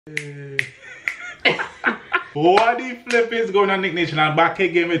What the flip is going on, Nick Nation? I'm back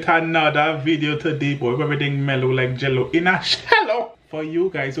again with another video today, boy. Everything mellow like jello in a shallow for you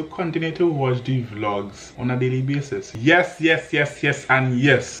guys who continue to watch the vlogs on a daily basis. Yes, and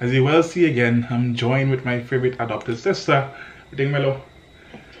yes. As you will see again, I'm joined with my favorite adopted sister. Everything mellow.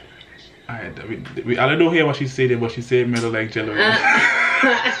 Alright, I don't hear what she said, but she said mellow like jello.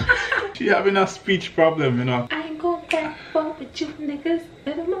 She having a speech problem, you know. I ain't going back for with you niggas.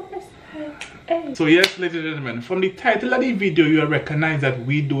 Hey. So yes, ladies and gentlemen, from the title of the video, you will recognize that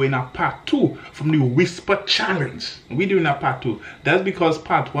we're doing a part 2 from the Whisper Challenge. We're doing a part 2. That's because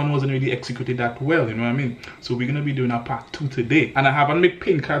part 1 wasn't really executed that well, you know what I mean? So we're going to be doing a part 2 today. And I have a big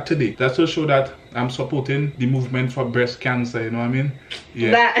pin card today. That's to show that I'm supporting the movement for breast cancer, you know what I mean?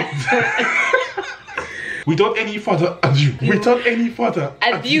 Yeah. Without any further ado.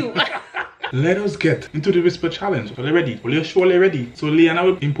 Let us get into the Whisper Challenge. Are you ready? Are you surely ready? So Liana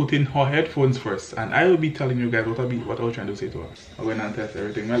will input in her headphones first, and I will be telling you guys what I was trying to say to her. I'm going to test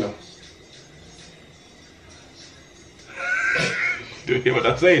everything mellow. Do you hear what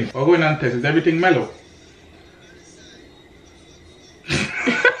I'm saying? We're going to test. Is everything mellow?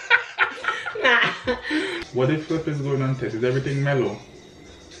 Nah. What if flip is going on test? Is everything mellow?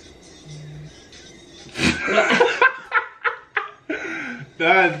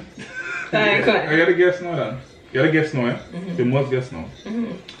 Dad. I gotta guess now then. You gotta guess now, eh? You must guess now.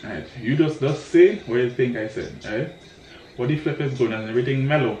 Alright, you just say what you think I said, alright? What if flip is going on? Everything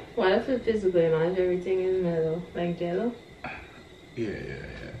mellow? What if flip is going on? Everything is mellow? Like jello? Yeah.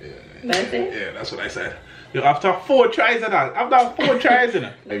 That's it? Yeah, that's what I said. Yo, after 4 tries of that,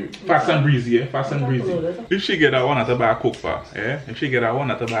 like, fast and breezy, yeah? Fast and breezy. If she get that one at the back cook for, yeah? If she get that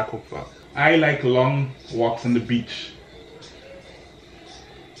one at the back cook for. I like long walks on the beach.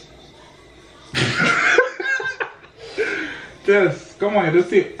 Just come on,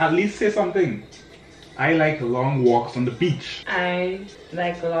 just say, at least say something. I like long walks on the beach. I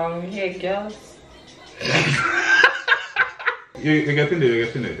like long hair girls. You're getting there.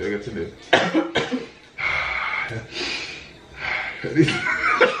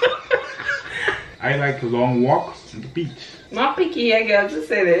 I like long walks on the beach. Not picky hair girls to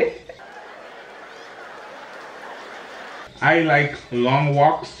say that. I like long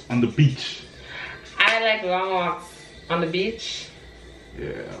walks on the beach. I like long walks on the beach.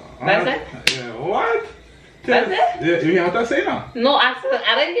 Yeah. That's it? Yeah, what? That's it? Yeah, you hear what I say now? No, I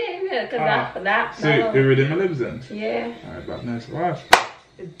didn't get it because that. So you're reading my lips then? Yeah. Alright, but nice. Watch.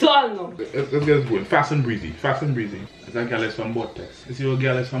 Done. Let's get this going. Fast and breezy. Is that girl is from butt test? Is your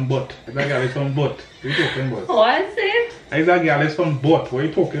girl is from butt? Is that girl is from butt? What are you talking about? What is it? Is that girl is from butt? What are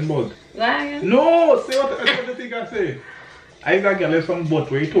you talking about? Lion. No, say what the thing I say. Is that girl is from butt?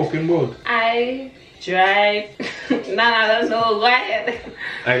 What are you talking about? I drive. No, I don't know. Go ahead.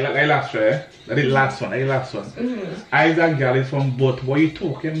 I last try, eh? That is last one. I that girl is from butt. What are you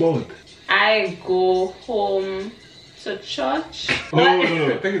talking about? I go home to church.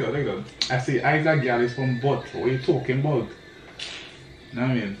 No. Take it out. I say Isaac girl is from butt. What are you talking about? You know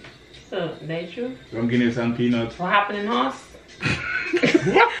what I mean? So, that's true. From Guinness and peanuts. What happened in horse?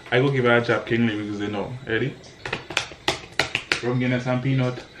 I go give her a job King because they know. Ready? From Guinness and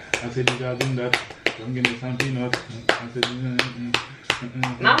peanut. I said you are doing that. From Guinness and peanut. I said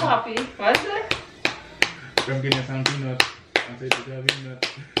Now happy. What's it? From Guinness and peanut. I said you are doing that.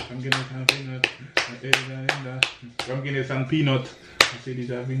 From Guinness and peanut. From Guinness and peanut. I said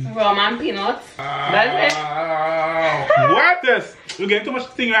you are doing that. Rum and peanuts. That's it. What this? You getting too much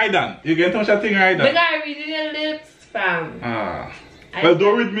thing right done. Because I read your lips, fam. Well,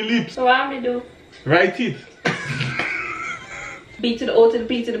 don't read me lips. So what am I do? Write it. B to the O to the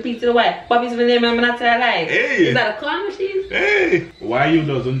P to the P to the Y. Bobby's the name I'm not tell lie. Hey. Is that a claw machine? Hey. Why you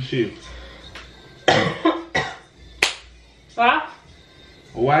doesn't shave? What?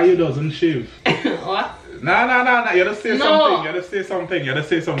 Why you doesn't shave? What? No. You gotta say No. something. You gotta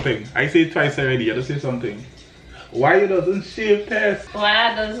say something. I say it twice already. You gotta say something. Why you doesn't shave, Tess?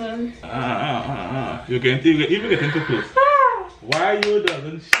 Why doesn't? You can even get into close. Why you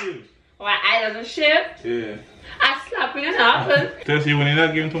doesn't shave? Why I doesn't shave? Yeah. I slap you and happen. Tess, you winning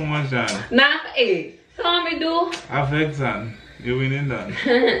that game too much, John. Nah, hey. So what me do? I've exam. You winning that.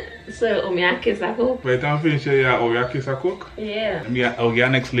 So, I kiss a cook. By the time finish your kiss a cook? Yeah. I'll get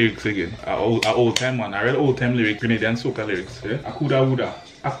next lyrics again. Old time one. I read old time lyrics, Grenadian soca lyrics. Yeah? Akuda woulda.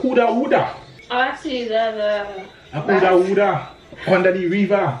 Oh, I see that. Akuda woulda. Under the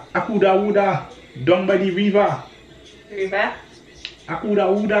river. Akuda woulda. Down by the river. River? Akuda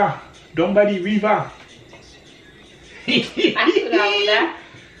woulda. Down by the river. Akuda woulda.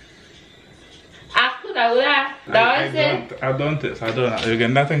 could have that. That was it. I don't this. I don't. You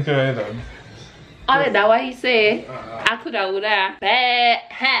get nothing to it on. Oh, that's what he say. I could have that.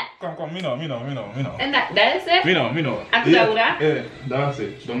 Come, me know. And that is it? Me know. I could have that? Yeah, that's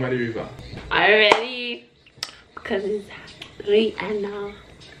it. Don't worry, river. Already. Because it's late and now.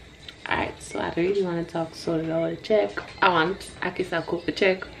 Alright, so I don't really want to talk so loud. Check. I guess I'll cook the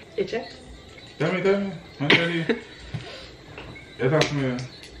check. You check? Tell me. I'm ready. Yes, ask me.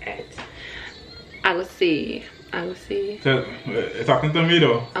 Alright. I will see. Talking to me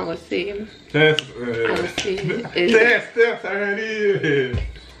though. I will see. Test. I will see. Test already.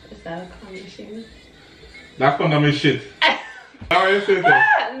 Is that a con machine? That condom is shit. How are you saying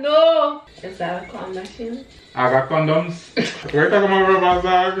that? No. Is that a con machine? I got condoms. We're talking about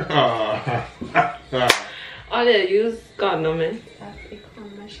rubber bag. Oh, they use condom. That's a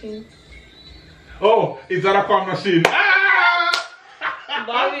con machine. Oh, is that a con machine?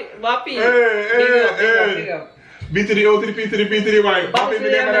 Bobby. Big up. B to the O to the P to the B to the Y. Bobby, me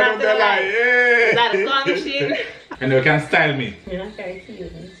never don't tell lie. Is that a con machine? And they can style me. You're not very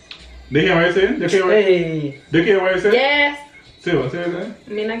feelings. They hear what you're saying? They hear what you're saying? Yes. Say what you're saying?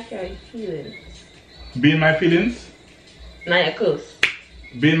 Me not carry feelings. Be in my feelings. Now you're close.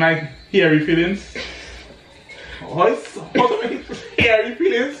 Be in my hairy feelings. What hairy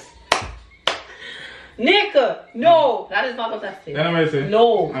feelings? Nick, no, that is not what I say. You know what I say?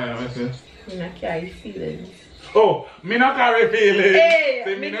 No. I know what I say. Me not carry feelings. Oh, me not carry feelings. Hey,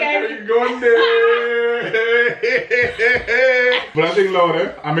 say me not carry gun there. But I think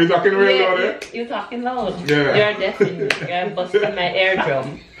louder. Am I talking real louder? You're talking loud. Yeah. You're deafening. You're busting my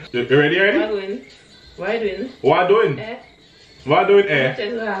eardrum. You ready? What are you doing? What doing? Eh? What doing? Eh? How much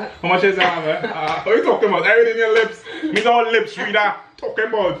is that? How much is that? What are you talking about? Everything in your lips. Me don't lips reader. Talking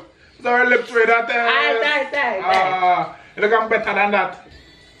about. Sorry, lips reader. You look better than that.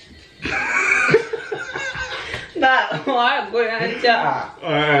 That what going on, job?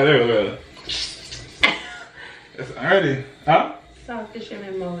 Alright, there we go. Yes, I'm ready. Huh? Saltfish in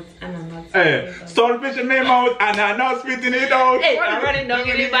my mouth and I'm not. Hey, saltfish in my mouth and I'm not spitting it out. Hey, I'm running down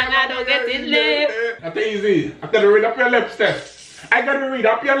your lip and I don't get it lip. That's easy. I gotta read up your lips, Steph. I gotta read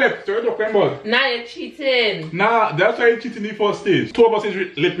up your lips. What are you talking about? Now you're cheating. Nah, that's why you're cheating the first stage. Two of us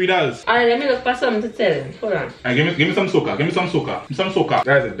is lip readers. Alright, let me look for something to tell him. Hold on. Give me some soca. Give me some soca.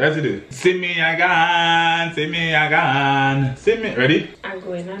 That's it. See me again. See me. Ready? I'm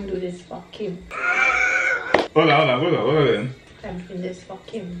going and do this for Kim. Hold on. I'm doing this for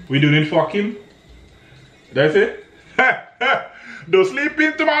Kim. We doing it for Kim? That's it? Don't sleep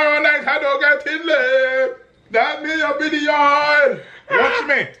in tomorrow night, I don't get in late. That me your video. Watch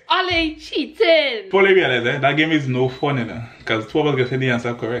me. Ollie cheating. Fully realize that game is no fun, you know, because 12 of us get the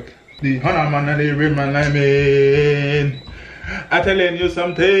answer correct. The honor man and the real man, I mean. I telling you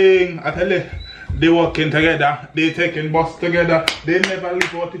something. I tell you, they working together, they taking bus together, they never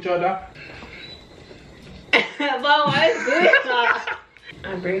leave out each other. But what is this?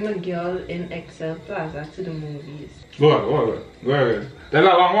 I bring a girl in XL Plaza to the movies. Go ahead. That's a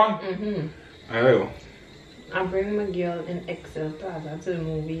long one? Mm-hmm. I will. I bring my girl in XL Plaza to the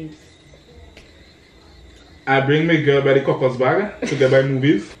movies. I bring my girl by the cocos bag to get by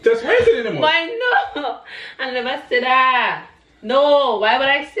movies. Just why is it anymore? Why no? I never said that. No, why would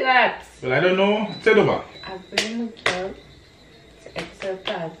I say that? Well, I don't know. Say it over. I bring my girl to XL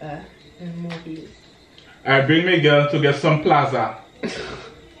Plaza in movies. I bring my girl to get some plaza.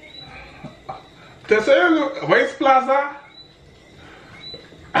 Where's plaza?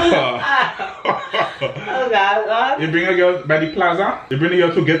 Oh God. You bring a girl by the plaza. You bring a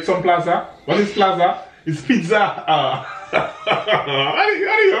girl to get some plaza. What is plaza? It's pizza. How do you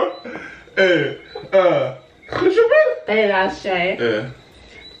go? You should be. Hey, last try. Yeah.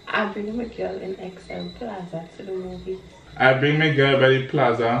 I bring my girl in XL Plaza to the movies. I bring my girl by the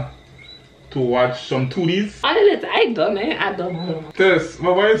plaza to watch some toodies. I don't know. I don't know. Tess,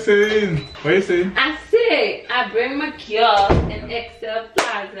 what are you saying? What are you saying? I say I bring my girl in XL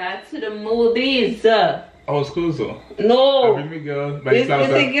Plaza to the movies. I was close though. No. I bring my girl by the plaza.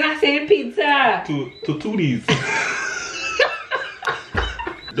 You're thinking I say pizza. To toodies.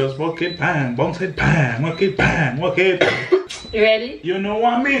 Just walk it, bang, bounce it, bang, walk it, bang, walk it. You ready? You know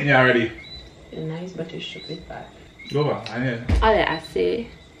what I mean? Yeah, ready. You're nice, but you're stupid bad. Go on, I hear. Alright, I say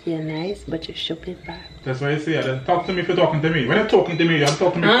you're nice, but you're stupid bad. That's what I say. Then talk to me if you're talking to me. When you're talking to me, you're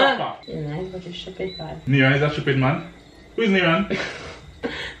talking to me proper. You're nice, but you're stupid bad. Niran is a stupid man. Who is Niran?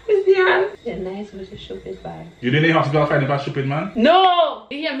 It's the hand. You're nice, but you're stupid bad. You didn't in hospital fighting about stupid man? No!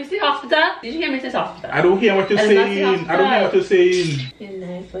 Did you hear me say hospital? Did you hear me say hospital? I don't hear what you're saying. I don't hear what you're saying. You're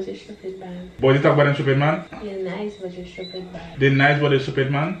nice, but you're stupid bad. Boy, you talk about them stupid man? You're nice, but you're stupid bad. They're nice, but they're stupid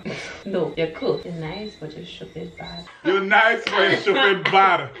man? No, you're cool. You're nice, but you're stupid bad. You're nice, but you're stupid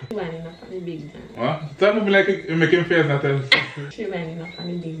bad. She winding up on the big dan. What? Tell me like you're making face not tell. She winding up on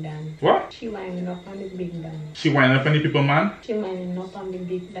the big dan. What? She winding up on the big dan. She winding up on the people man? She winding up on the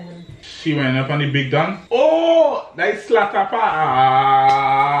big dan. She winding up on the big dan? Oh! That slatter pa!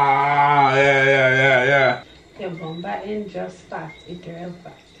 Yeah. Your bumper ain't just fat, it's real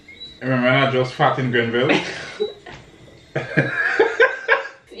fat. Remember, I'm not just fat in Grenville.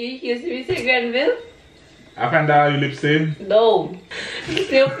 You used to be say Grenville? I find that you lip saying? No.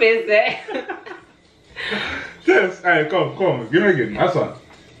 Still face there. Yes, alright, come. Give me again. Last one.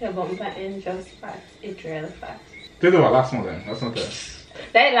 Your bumper ain't just fat, it's real fat. Tell the one, last one then. That's not there.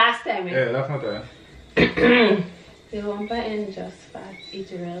 That last time, eh? Yeah, that's not there. Your bumper ain't just fat,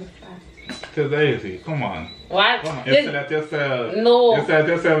 it's real fat. Tell the easy. Come on. What? Come on. You said that yourself. No. You said that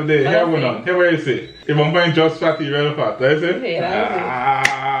yourself there. Here we go. Here where you say. If I'm buying just fat, you're real fat. That is it? Yeah,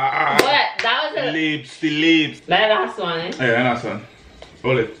 what? That was a... Lips, the lips. That last one, eh? Yeah, last one.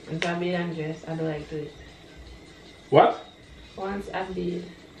 Hold it. Once I beat and dress, I don't like to it. What? Once I beat.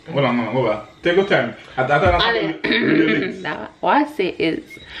 Hold on, go back. Take your time. What I say is,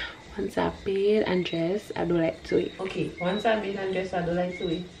 once I bathe and dress, I don't like to eat. Okay, once I bathe and dress, I don't like to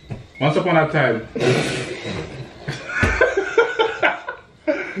eat. Once upon a time.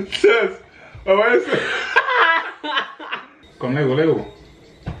 Sis, what is it? Come, let go.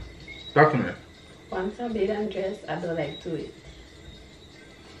 Talk to me. Once I bathe and dress, I don't like to eat.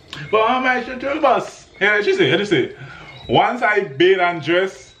 But how much you tell us? Here she say. Once I bathe and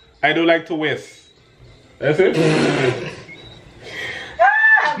dress, I don't like to waste. That's it?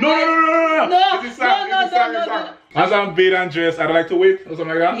 No. Once I'm bathe and dress, I don't like to wait or something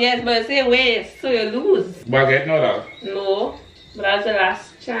like that? Yes, but say waste, so you lose. Baguette, no that. No, but that's the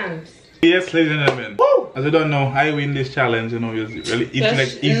last chance. Yes, ladies and gentlemen. Woo! As you don't know, I win this challenge, you know, it's really easy,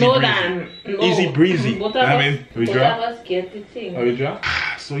 like easy breezy. No. Easy breezy. Both I mean, we both draw. of us get the thing. Oh, we draw?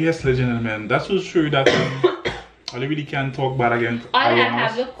 So yes, ladies and gentlemen, that's so true that I really can't talk bad against I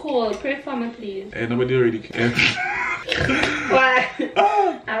have the call. Pray for me, please. Nobody already can. Why?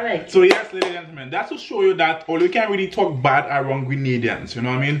 Alright. So yes, ladies and gentlemen, that's to show you that all you can really talk bad around Grenadians, you know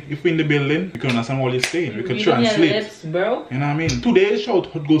what I mean? If we're in the building, we can understand what you're saying, we can translate. Lips, bro. You know what I mean? Today's shout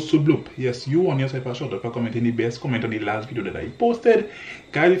out goes to Bloop. Yes, you won yourself a shout out for commenting the best comment on the last video that I posted.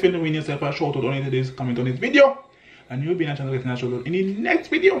 Guys, if you don't win yourself a shout out on today's comment on this video, and you'll be in a chance of getting a shout out in the next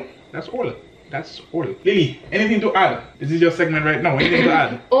video. That's all. That's all. Lily, anything to add? This is your segment right now. Anything to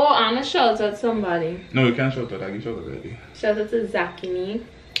add? Oh, I'm gonna shout out somebody. No, you can't shout out. I can shout out already. Shout out to Zakini.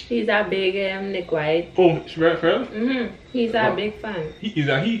 He's a big Nick Whyte. Oh, right, Fred? He's a big fan. Is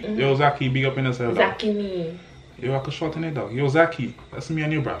that he? Yo, Zaki, big up in yourself. Zakini. Yo, I could shorten it dog. Yo, Zaki, that's me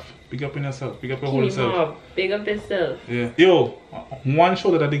and you, bruv. Big up in yourself. Big up your whole self. Big up yourself. Yeah. Yo, one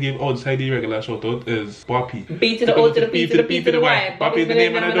shout out that they gave outside the regular shout out is Boppy. B to the O to the P to the P to the Y. Boppy's the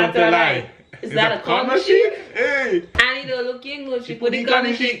name and I don't tell lie. Is that a con machine? Hey! I need to looking good. She put the con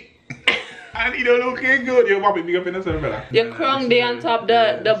machine. I need to looking good. Yo, Boppy, big up in yourself, brother. Your crown day on top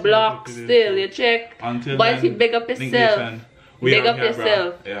the block still. You check. Until but if you big up yourself. Big up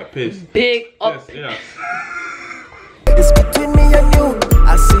yourself. Yeah, piss. Big up. Yeah. It's between me and you.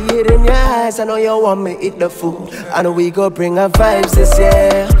 I see it in your eyes. I know you want me eat the food. I know we go bring our vibes this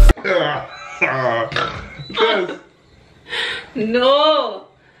year. No.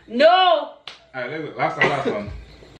 Alright, last one.